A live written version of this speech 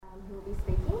who will be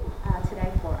speaking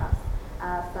today for us.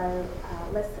 So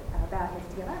let's bow our heads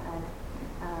together and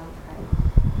pray.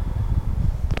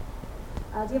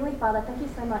 Dear Heavenly Father, thank you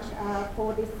so much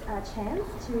for this chance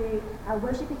to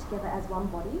worship you together as one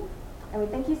body. And we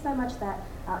thank you so much that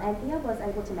Anthea was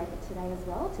able to make it today as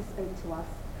well to speak to us.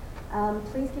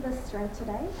 Please give us strength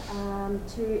today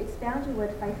to expound your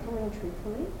word faithfully and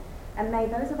truthfully. And may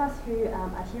those of us who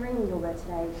are hearing your word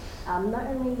today not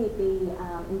only be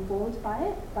informed by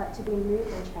it, but to be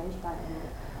moved and changed by it.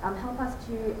 Help us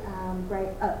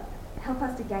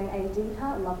to gain a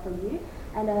deeper love for you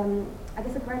and I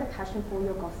guess a greater passion for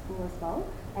your gospel as well.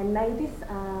 And may this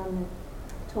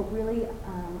talk really,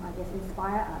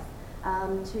 inspire us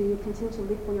to continue to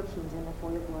live for your kingdom and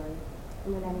for your glory.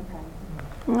 In your name we pray.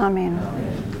 Amen.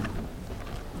 Amen.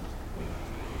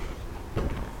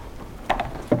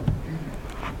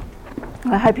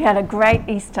 I hope you had a great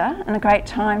Easter and a great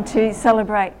time to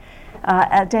celebrate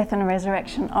our death and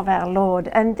resurrection of our Lord.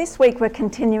 And this week we're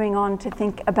continuing on to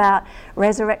think about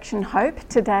resurrection hope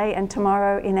today and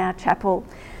tomorrow in our chapel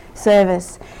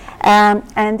service.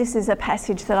 And this is a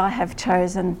passage that I have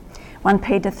chosen, 1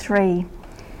 Peter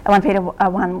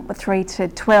 1 3 to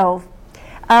 12.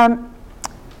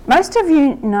 Most of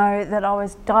you know that I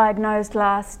was diagnosed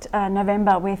last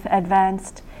November with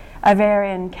advanced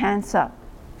ovarian cancer.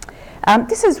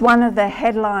 This is one of the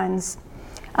headlines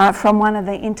from one of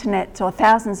the internet or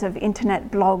thousands of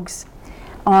internet blogs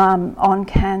on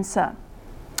cancer.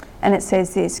 And it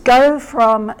says this: go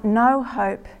from no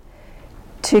hope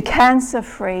to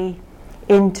cancer-free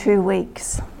in 2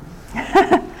 weeks.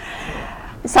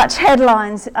 Such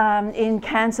headlines in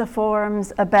cancer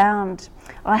forums abound.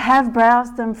 I have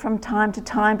browsed them from time to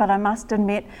time, but I must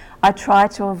admit I try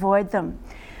to avoid them.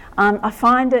 I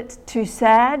find it too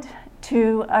sad,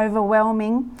 too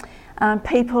overwhelming.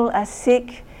 People are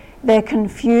sick, they're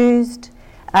confused,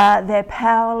 they're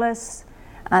powerless,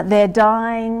 they're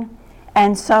dying,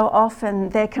 and so often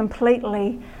they're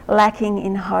completely lacking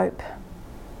in hope.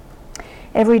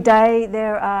 Every day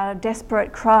there are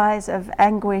desperate cries of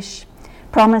anguish,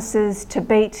 promises to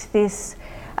beat this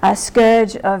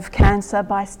scourge of cancer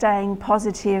by staying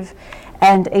positive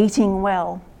and eating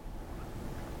well.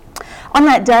 On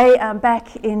that day,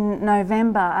 back in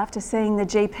November, after seeing the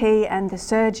GP and the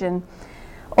surgeon,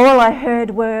 all I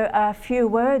heard were a few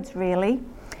words really.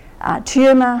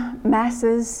 Tumour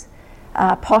masses,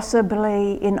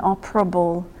 possibly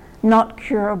inoperable, not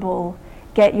curable,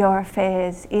 get your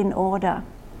affairs in order.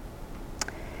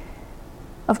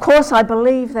 Of course, I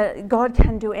believe that God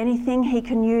can do anything. He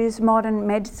can use modern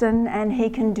medicine and he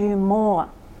can do more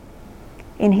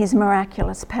in his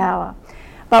miraculous power.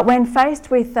 But when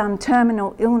faced with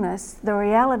terminal illness, the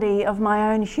reality of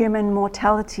my own human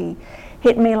mortality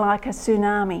hit me like a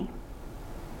tsunami.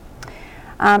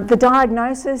 The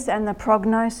diagnosis and the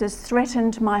prognosis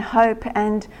threatened my hope,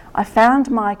 and I found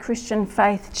my Christian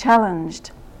faith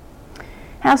challenged.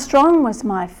 How strong was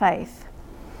my faith?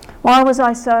 Why was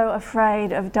I so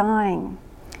afraid of dying?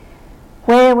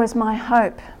 Where was my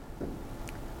hope?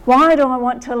 Why do I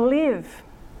want to live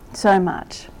so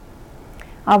much?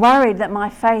 I worried that my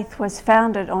faith was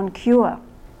founded on cure.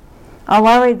 I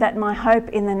worried that my hope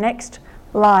in the next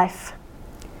life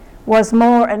was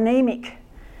more anemic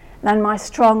than my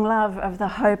strong love of the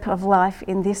hope of life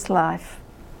in this life.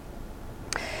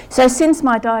 So since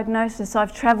my diagnosis,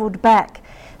 I've travelled back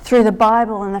through the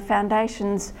Bible and the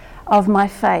foundations of my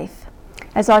faith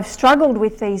as I've struggled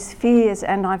with these fears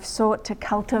and I've sought to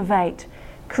cultivate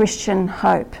Christian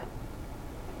hope.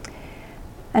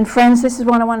 And friends, this is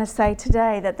what I want to say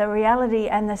today, that the reality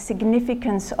and the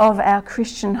significance of our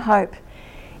Christian hope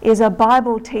is a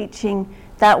Bible teaching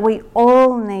that we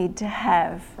all need to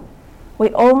have. We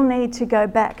all need to go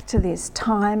back to this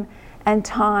time and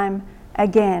time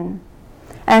again.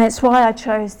 And it's why I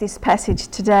chose this passage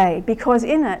today, because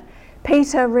in it,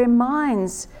 Peter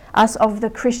reminds us of the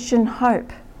Christian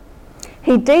hope.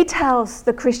 He details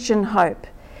the Christian hope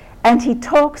and he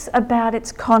talks about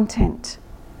its content.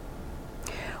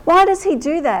 Why does he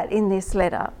do that in this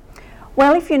letter?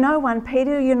 Well, if you know 1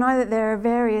 Peter, you know that there are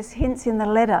various hints in the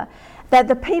letter that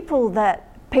the people that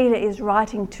Peter is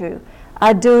writing to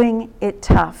are doing it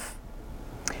tough.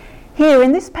 Here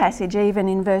in this passage, even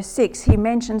in verse 6, he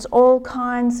mentions all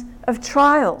kinds of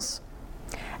trials.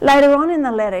 Later on in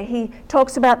the letter, he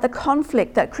talks about the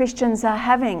conflict that Christians are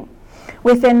having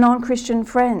with their non-Christian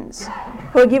friends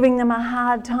who are giving them a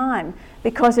hard time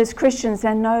because as Christians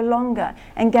they're no longer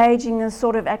engaging in the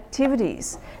sort of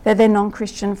activities that their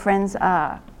non-Christian friends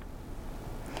are.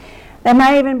 There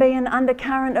may even be an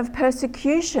undercurrent of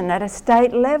persecution at a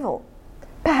state level.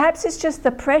 Perhaps it's just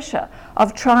the pressure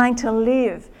of trying to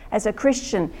live as a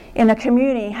Christian in a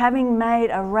community, having made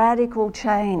a radical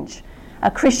change, a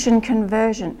Christian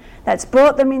conversion that's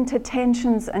brought them into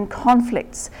tensions and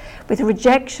conflicts with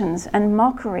rejections and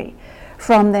mockery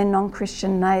from their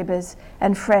non-Christian neighbours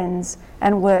and friends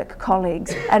and work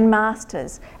colleagues and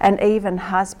masters and even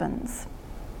husbands.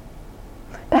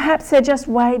 Perhaps they're just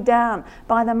weighed down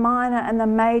by the minor and the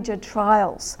major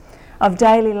trials of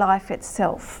daily life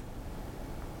itself.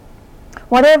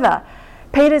 Whatever,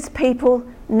 Peter's people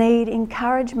need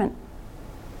encouragement.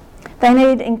 They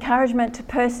need encouragement to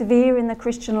persevere in the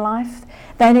Christian life.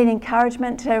 They need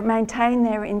encouragement to maintain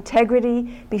their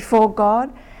integrity before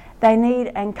God. They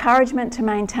need encouragement to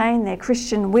maintain their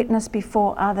Christian witness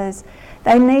before others.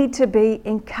 They need to be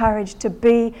encouraged to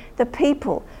be the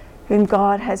people whom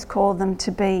God has called them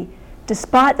to be,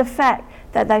 despite the fact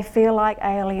that they feel like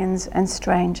aliens and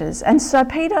strangers. And so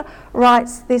Peter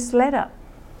writes this letter.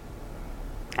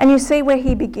 And you see where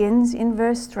he begins in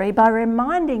verse 3 by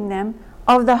reminding them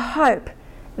of the hope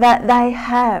that they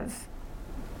have.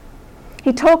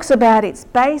 He talks about its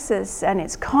basis and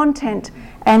its content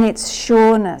and its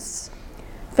sureness.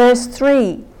 Verse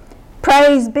 3,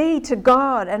 praise be to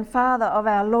God and Father of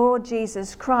our Lord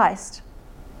Jesus Christ.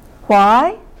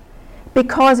 Why?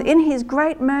 Because in his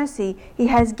great mercy he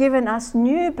has given us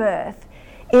new birth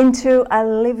into a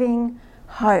living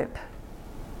hope.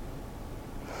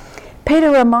 Peter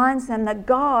reminds them that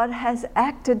God has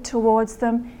acted towards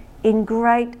them in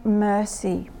great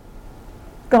mercy.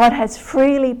 God has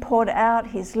freely poured out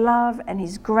his love and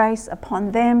his grace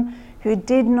upon them who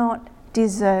did not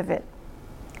deserve it.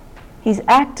 He's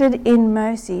acted in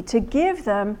mercy to give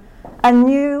them a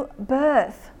new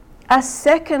birth, a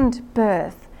second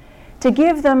birth, to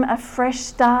give them a fresh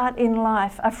start in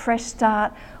life, a fresh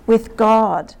start with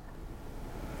God.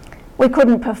 We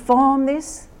couldn't perform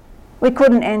this. We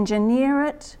couldn't engineer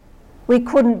it. We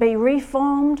couldn't be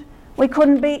reformed. We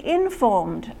couldn't be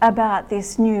informed about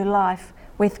this new life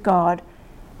with God.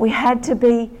 We had to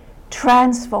be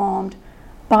transformed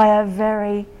by a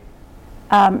very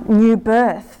new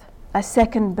birth, a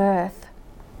second birth.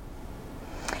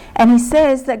 And he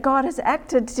says that God has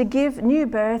acted to give new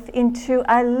birth into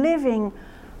a living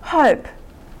hope.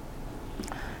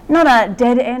 Not a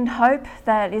dead-end hope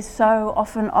that is so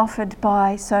often offered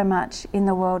by so much in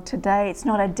the world today. It's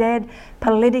not a dead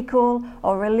political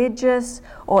or religious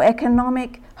or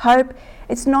economic hope.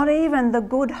 It's not even the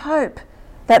good hope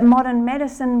that modern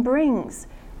medicine brings,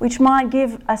 which might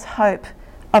give us hope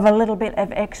of a little bit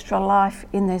of extra life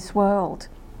in this world.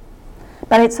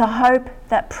 But it's a hope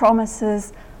that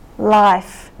promises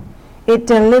life. It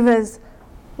delivers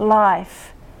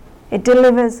life. It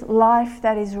delivers life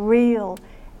that is real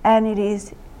and it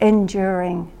is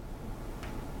enduring.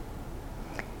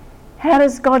 How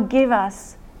does God give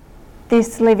us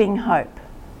this living hope?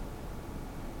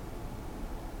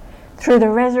 Through the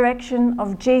resurrection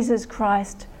of Jesus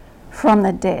Christ from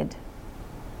the dead.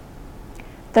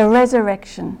 The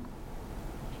resurrection.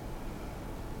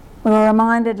 We were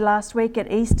reminded last week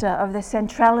at Easter of the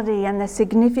centrality and the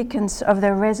significance of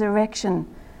the resurrection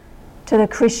to the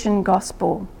Christian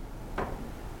gospel.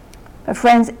 But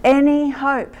friends, any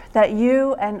hope that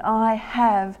you and I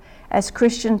have as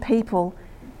Christian people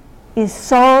is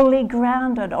solely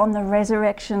grounded on the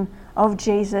resurrection of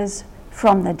Jesus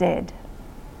from the dead.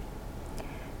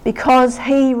 Because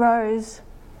he rose,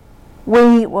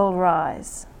 we will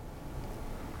rise.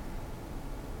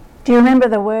 Do you remember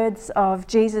the words of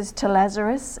Jesus to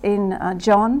Lazarus in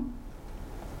John?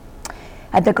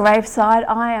 At the graveside,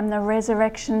 I am the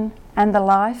resurrection and the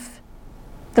life.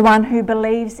 The one who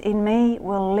believes in me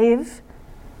will live,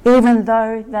 even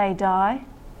though they die.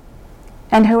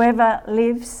 And whoever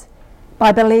lives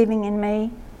by believing in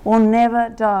me will never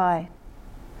die.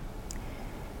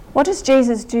 What does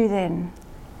Jesus do then?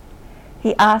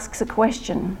 He asks a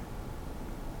question.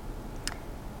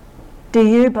 Do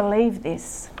you believe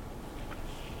this?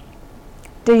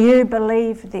 Do you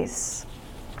believe this?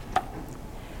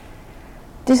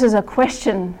 This is a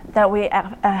question that we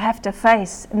have to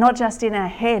face, not just in our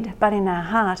head, but in our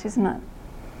heart, isn't it?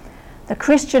 The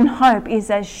Christian hope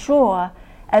is as sure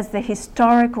as the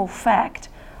historical fact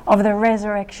of the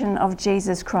resurrection of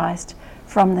Jesus Christ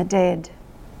from the dead.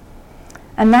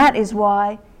 And that is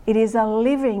why it is a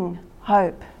living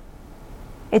hope.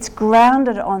 It's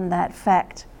grounded on that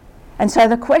fact. And so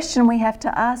the question we have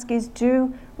to ask is,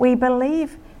 do we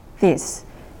believe this?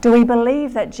 Do we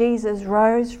believe that Jesus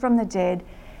rose from the dead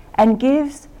and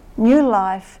gives new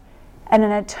life and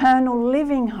an eternal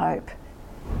living hope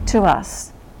to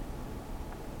us?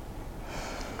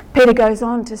 Peter goes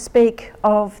on to speak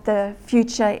of the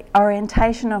future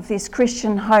orientation of this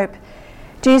Christian hope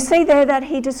Do you see there that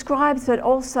he describes it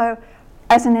also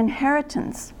as an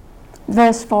inheritance?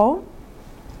 Verse 4,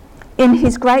 in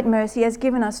his great mercy has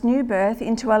given us new birth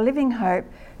into a living hope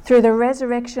through the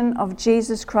resurrection of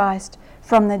Jesus Christ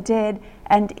from the dead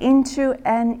and into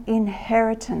an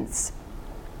inheritance.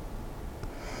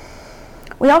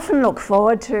 We often look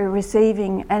forward to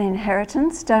receiving an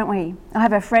inheritance, don't we? I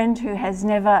have a friend who has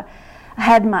never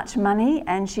had much money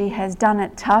and she has done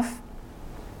it tough.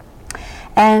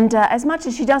 And as much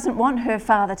as she doesn't want her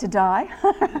father to die,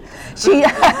 she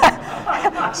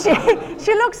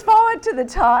looks forward to the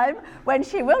time when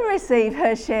she will receive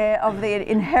her share of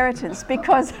the inheritance,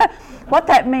 because what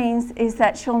that means is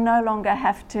that she'll no longer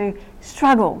have to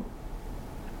struggle.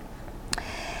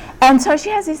 And so she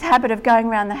has this habit of going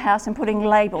around the house and putting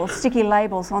labels, sticky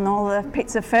labels on all the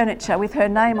bits of furniture with her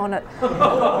name on it,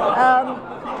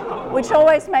 which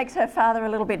always makes her father a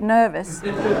little bit nervous.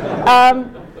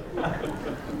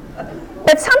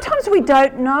 But sometimes we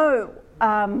don't know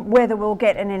whether we'll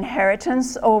get an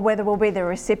inheritance or whether we'll be the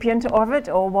recipient of it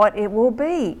or what it will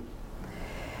be.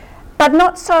 But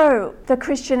not so the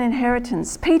Christian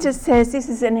inheritance. Peter says this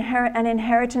is an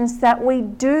inheritance that we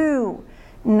do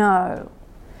know.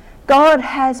 God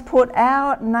has put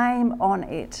our name on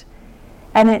it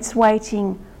and it's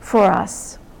waiting for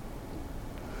us.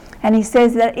 And he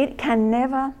says that it can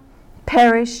never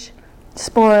perish,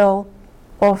 spoil,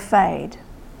 or fade.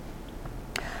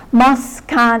 Moths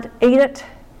can't eat it,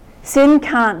 sin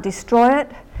can't destroy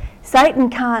it, Satan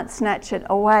can't snatch it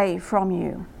away from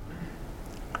you.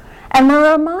 And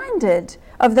we're reminded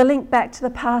of the link back to the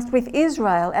past with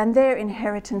Israel and their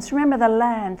inheritance. Remember the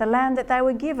land that they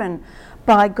were given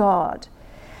by God.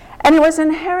 And it was an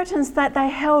inheritance that they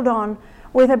held on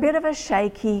with a bit of a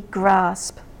shaky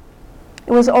grasp.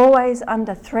 It was always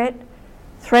under threat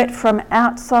from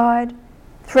outside,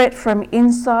 threat from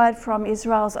inside, from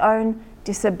Israel's own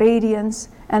disobedience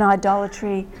and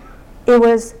idolatry. It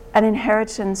was an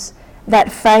inheritance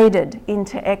that faded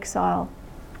into exile.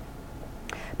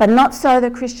 But not so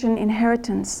the Christian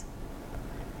inheritance.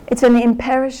 It's an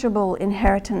imperishable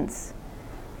inheritance.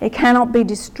 It cannot be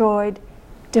destroyed,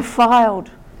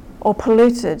 defiled, or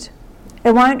polluted.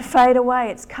 It won't fade away.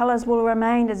 Its colours will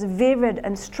remain as vivid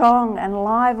and strong and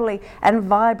lively and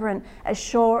vibrant, as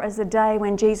sure as the day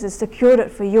when Jesus secured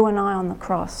it for you and I on the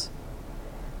cross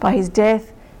by his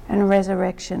death and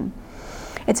resurrection.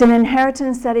 It's an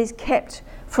inheritance that is kept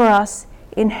for us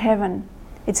in heaven.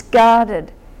 It's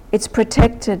guarded, it's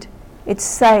protected, it's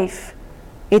safe,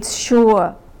 it's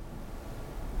sure.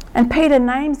 And Peter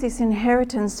names this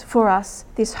inheritance for us,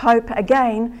 this hope,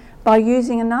 again, by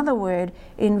using another word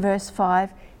in verse 5.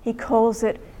 He calls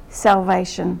it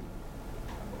salvation.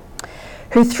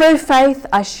 Who through faith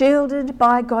are shielded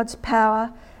by God's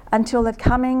power until the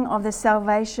coming of the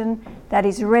salvation that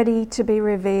is ready to be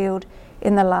revealed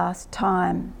in the last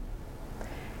time.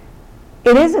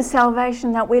 It is a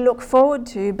salvation that we look forward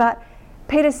to, but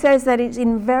Peter says that it's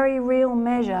in very real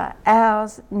measure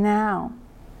ours now.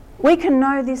 We can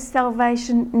know this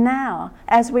salvation now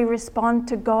as we respond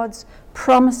to God's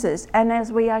promises and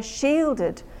as we are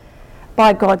shielded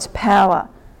by God's power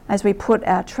as we put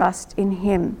our trust in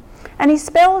him. And he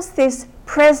spells this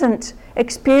present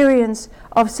experience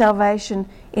of salvation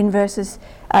in verses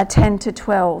 10 to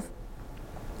 12.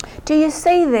 Do you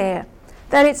see there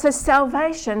that it's a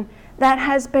salvation that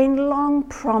has been long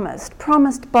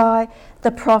promised by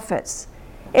the prophets?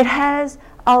 It has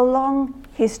a long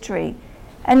history,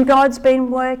 and God's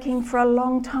been working for a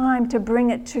long time to bring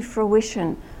it to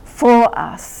fruition for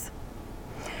us.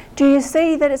 Do you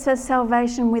see that it's a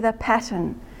salvation with a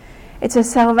pattern? It's a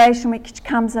salvation which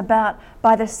comes about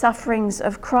by the sufferings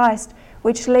of Christ,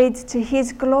 which leads to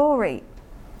his glory.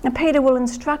 And Peter will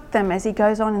instruct them as he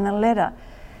goes on in the letter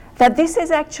that this is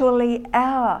actually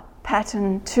our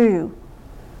pattern too,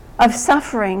 of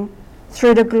suffering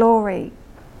through to glory,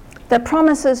 that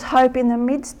promises hope in the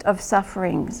midst of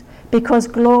sufferings, because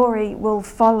glory will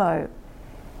follow.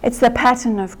 It's the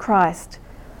pattern of Christ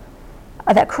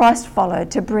that Christ followed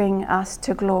to bring us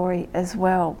to glory as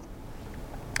well.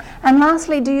 And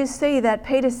lastly, do you see that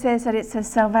Peter says that it's a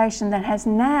salvation that has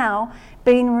now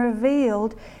been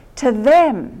revealed to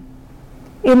them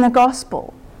in the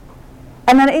gospel,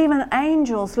 and that even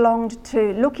angels longed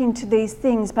to look into these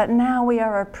things, but now we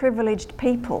are a privileged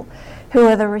people who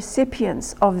are the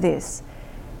recipients of this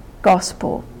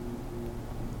gospel.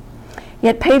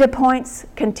 Yet Peter points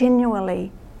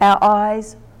continually our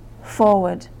eyes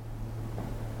forward.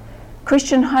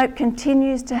 Christian hope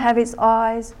continues to have its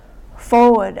eyes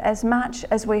forward as much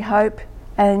as we hope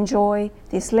and enjoy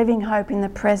this living hope in the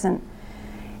present.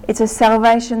 It's a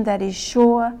salvation that is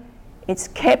sure, it's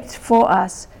kept for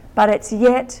us but it's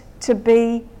yet to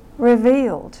be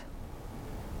revealed.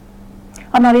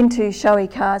 I'm not into showy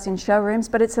cars in showrooms,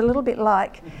 but it's a little bit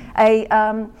like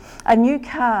a new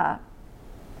car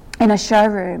in a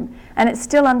showroom, and it's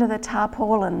still under the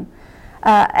tarpaulin,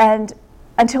 and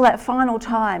until that final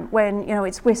time when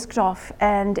it's whisked off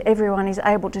and everyone is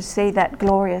able to see that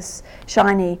glorious,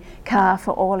 shiny car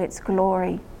for all its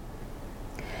glory.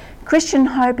 Christian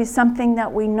hope is something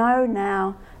that we know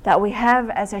now that we have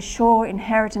as a sure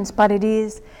inheritance, but it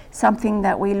is something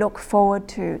that we look forward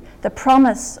to. The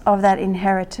promise of that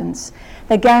inheritance,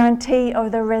 the guarantee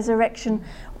of the resurrection,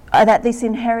 that this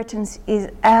inheritance is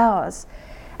ours,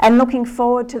 and looking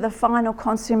forward to the final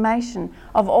consummation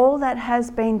of all that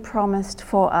has been promised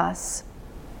for us.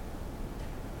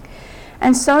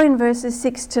 And so in verses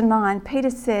 6 to 9,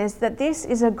 Peter says that this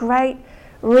is a great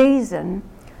reason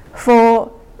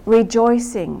for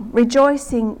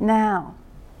rejoicing now.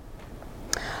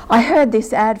 I heard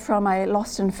this ad from a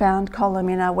lost and found column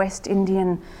in a West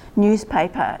Indian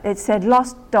newspaper. It said,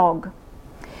 "Lost dog.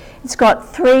 It's got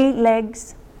 3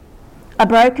 legs, a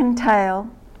broken tail,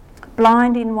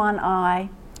 blind in one eye,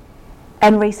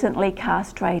 and recently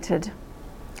castrated.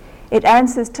 It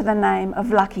answers to the name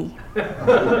of Lucky."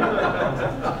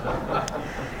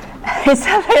 It's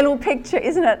a little picture,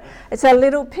 isn't it? It's a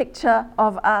little picture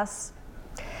of us.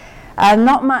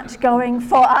 Not much going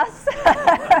for us.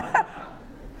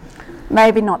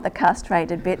 Maybe not the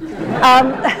castrated bit.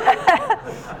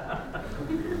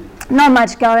 Not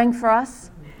much going for us.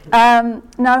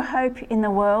 No hope in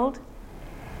the world.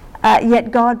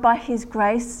 Yet God, by his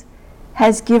grace,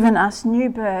 has given us new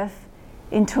birth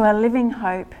into a living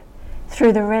hope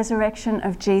through the resurrection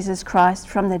of Jesus Christ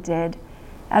from the dead,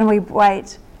 and we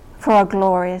wait for a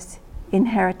glorious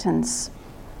inheritance.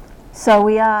 So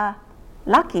we are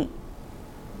lucky.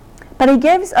 But he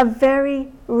gives a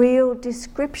very real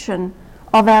description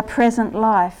of our present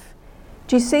life.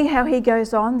 Do you see how he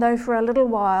goes on? Though for a little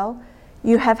while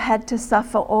you have had to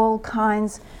suffer all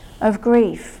kinds of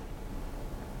grief.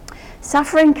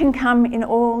 Suffering can come in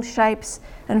all shapes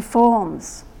and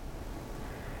forms.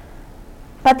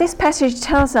 But this passage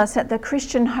tells us that the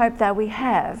Christian hope that we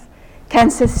have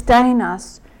can sustain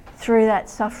us through that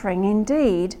suffering.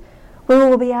 Indeed, we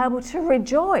will be able to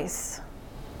rejoice.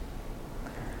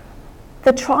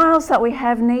 The trials that we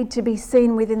have need to be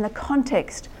seen within the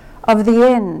context of the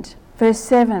end. Verse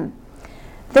 7,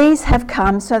 "These have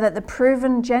come so that the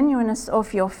proven genuineness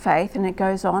of your faith," and it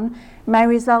goes on, "may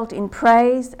result in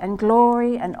praise and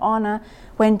glory and honour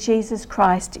when Jesus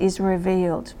Christ is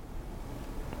revealed."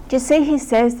 Do you see he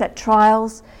says that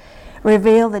trials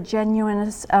reveal the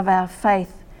genuineness of our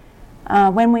faith?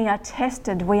 When we are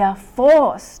tested, we are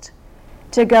forced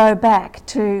to go back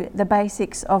to the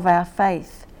basics of our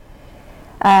faith.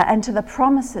 And to the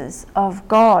promises of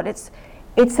God.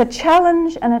 It's a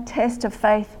challenge and a test of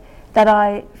faith that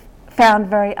I found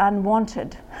very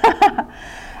unwanted.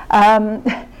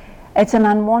 It's an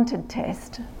unwanted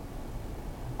test,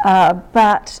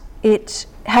 but it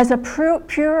has a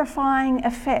purifying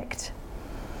effect.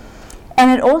 And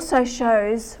it also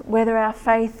shows whether our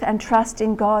faith and trust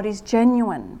in God is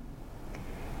genuine.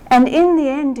 And in the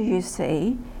end, you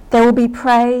see, there will be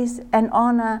praise and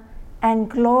honour and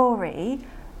glory,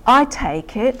 I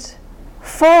take it,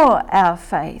 for our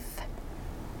faith.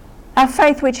 Our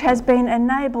faith which has been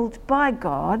enabled by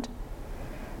God,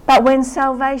 but when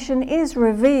salvation is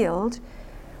revealed,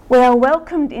 we are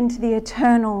welcomed into the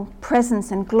eternal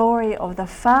presence and glory of the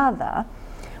Father,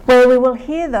 where we will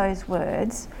hear those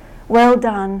words, "Well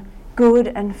done, good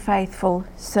and faithful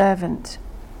servant."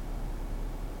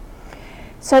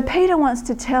 So Peter wants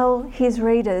to tell his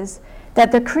readers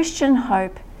that the Christian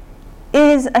hope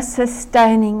is a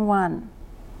sustaining one.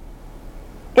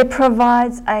 It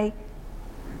provides a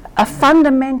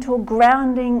fundamental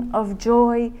grounding of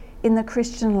joy in the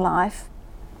Christian life,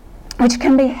 which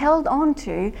can be held on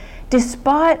to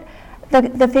despite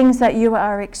the things that you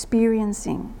are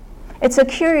experiencing. It's a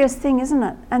curious thing, isn't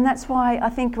it? And that's why I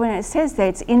think when it says there,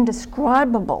 it's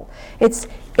indescribable, it's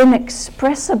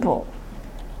inexpressible,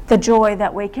 the joy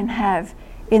that we can have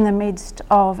in the midst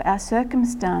of our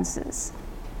circumstances.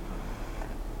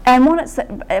 And what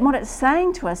it's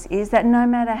saying to us is that no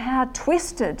matter how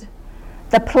twisted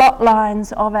the plot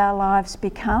lines of our lives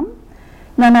become,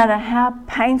 no matter how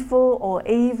painful or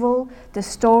evil the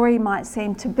story might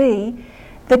seem to be,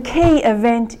 the key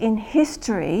event in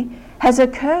history has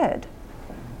occurred,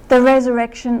 the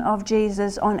resurrection of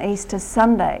Jesus on Easter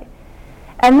Sunday.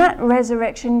 And that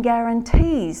resurrection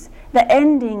guarantees the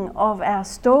ending of our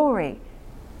story,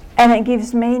 and it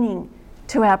gives meaning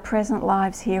to our present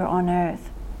lives here on earth.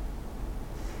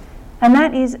 And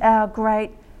that is our great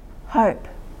hope.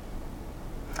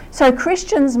 So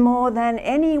Christians, more than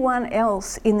anyone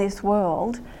else in this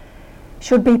world,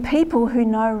 should be people who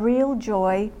know real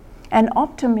joy and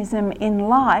optimism in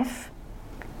life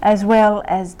as well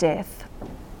as death.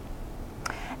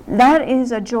 That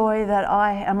is a joy that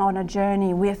I am on a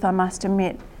journey with, I must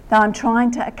admit, that I'm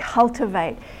trying to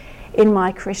cultivate in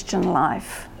my Christian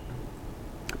life.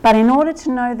 But in order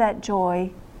to know that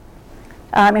joy,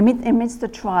 amidst the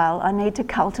trial, I need to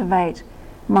cultivate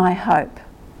my hope.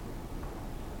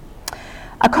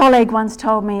 A colleague once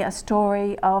told me a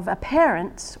story of a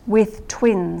parent with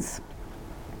twins.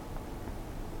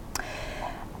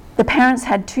 The parents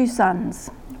had two sons.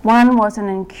 One was an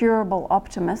incurable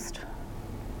optimist.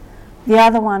 The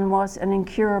other one was an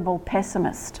incurable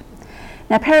pessimist.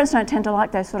 Now, parents don't tend to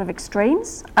like those sort of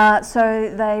extremes,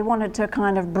 so they wanted to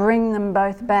kind of bring them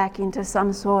both back into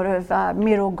some sort of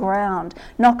middle ground,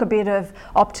 knock a bit of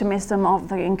optimism off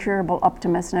the incurable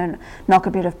optimist and knock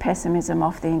a bit of pessimism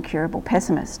off the incurable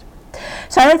pessimist.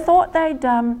 So they thought they'd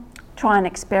try an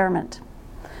experiment.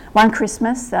 One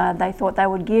Christmas, they thought they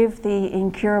would give the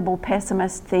incurable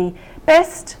pessimist the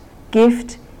best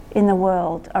gift in the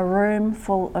world, a room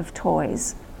full of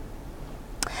toys.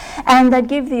 And they'd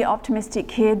give the optimistic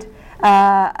kid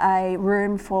a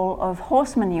room full of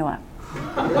horse manure.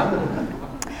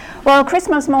 Well,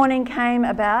 Christmas morning came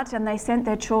about and they sent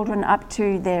their children up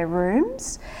to their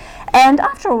rooms. And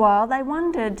after a while, they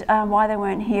wondered why they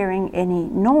weren't hearing any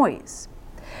noise.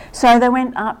 So they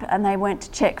went up and they went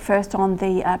to check first on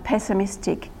the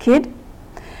pessimistic kid.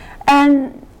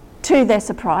 And to their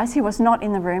surprise, he was not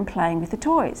in the room playing with the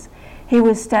toys. He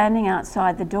was standing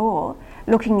outside the door,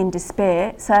 looking in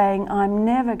despair, saying, "I'm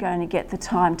never going to get the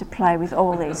time to play with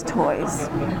all these toys."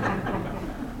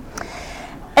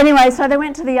 Anyway, so they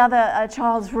went to the other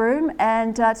child's room,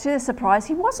 and to their surprise,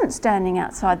 he wasn't standing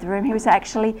outside the room. He was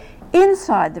actually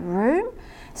inside the room.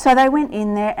 So they went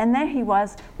in there, and there he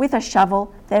was with a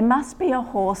shovel. There must be a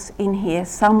horse in here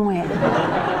somewhere.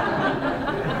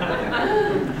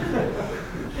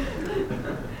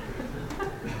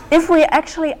 If we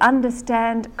actually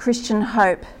understand Christian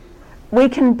hope, we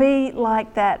can be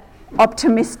like that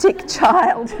optimistic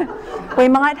child. We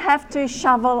might have to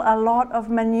shovel a lot of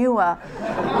manure,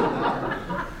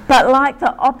 but like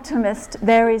the optimist,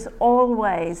 there is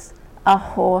always a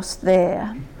horse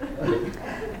there.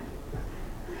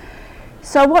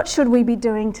 So what should we be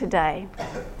doing today?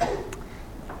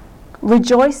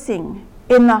 Rejoicing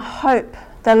in the hope,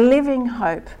 the living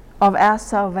hope of our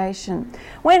salvation.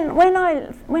 When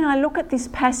I look at this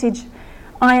passage,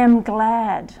 I am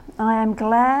glad. I am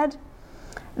glad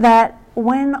that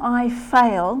when I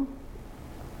fail,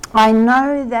 I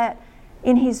know that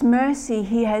in His mercy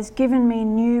He has given me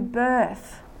new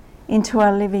birth into a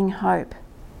living hope.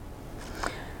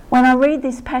 When I read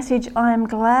this passage, I am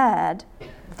glad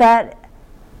that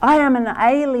I am an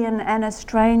alien and a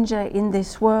stranger in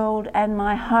this world, and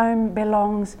my home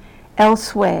belongs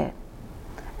elsewhere,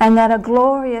 and that a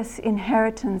glorious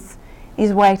inheritance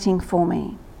is waiting for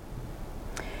me.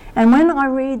 And when I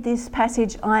read this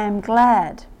passage, I am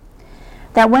glad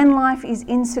that when life is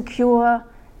insecure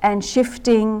and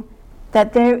shifting,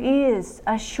 that there is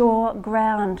a sure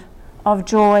ground of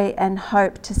joy and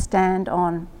hope to stand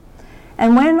on.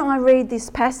 And when I read this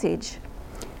passage,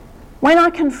 when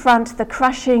I confront the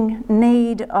crushing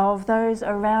need of those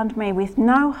around me with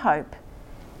no hope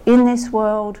in this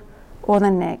world or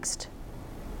the next,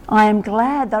 I am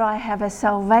glad that I have a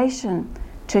salvation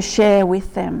to share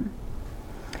with them.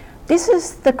 This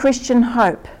is the Christian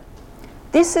hope.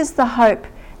 This is the hope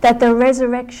that the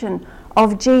resurrection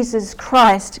of Jesus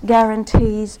Christ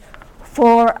guarantees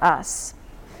for us.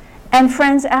 And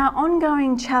friends, our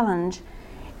ongoing challenge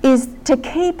is to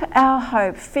keep our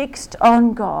hope fixed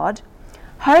on God,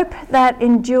 hope that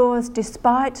endures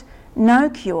despite no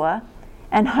cure,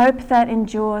 and hope that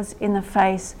endures in the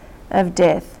face of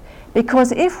death.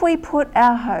 Because if we put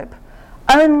our hope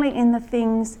only in the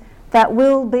things that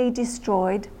will be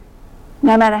destroyed,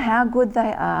 no matter how good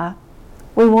they are,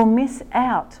 we will miss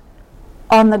out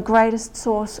on the greatest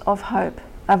source of hope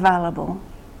available.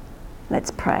 Let's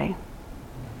pray.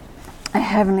 Our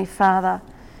Heavenly Father,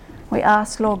 we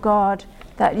ask, Lord God,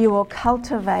 that you will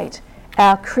cultivate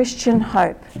our Christian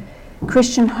hope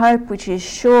which is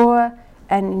sure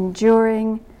and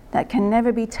enduring, that can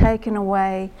never be taken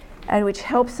away, and which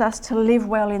helps us to live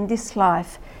well in this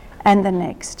life and the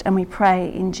next. And we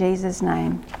pray in Jesus'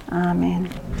 name. Amen.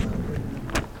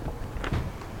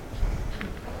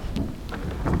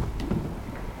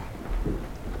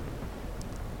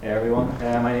 Hey everyone,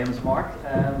 my name is Mark.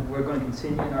 We're going to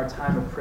continue in our time of prayer.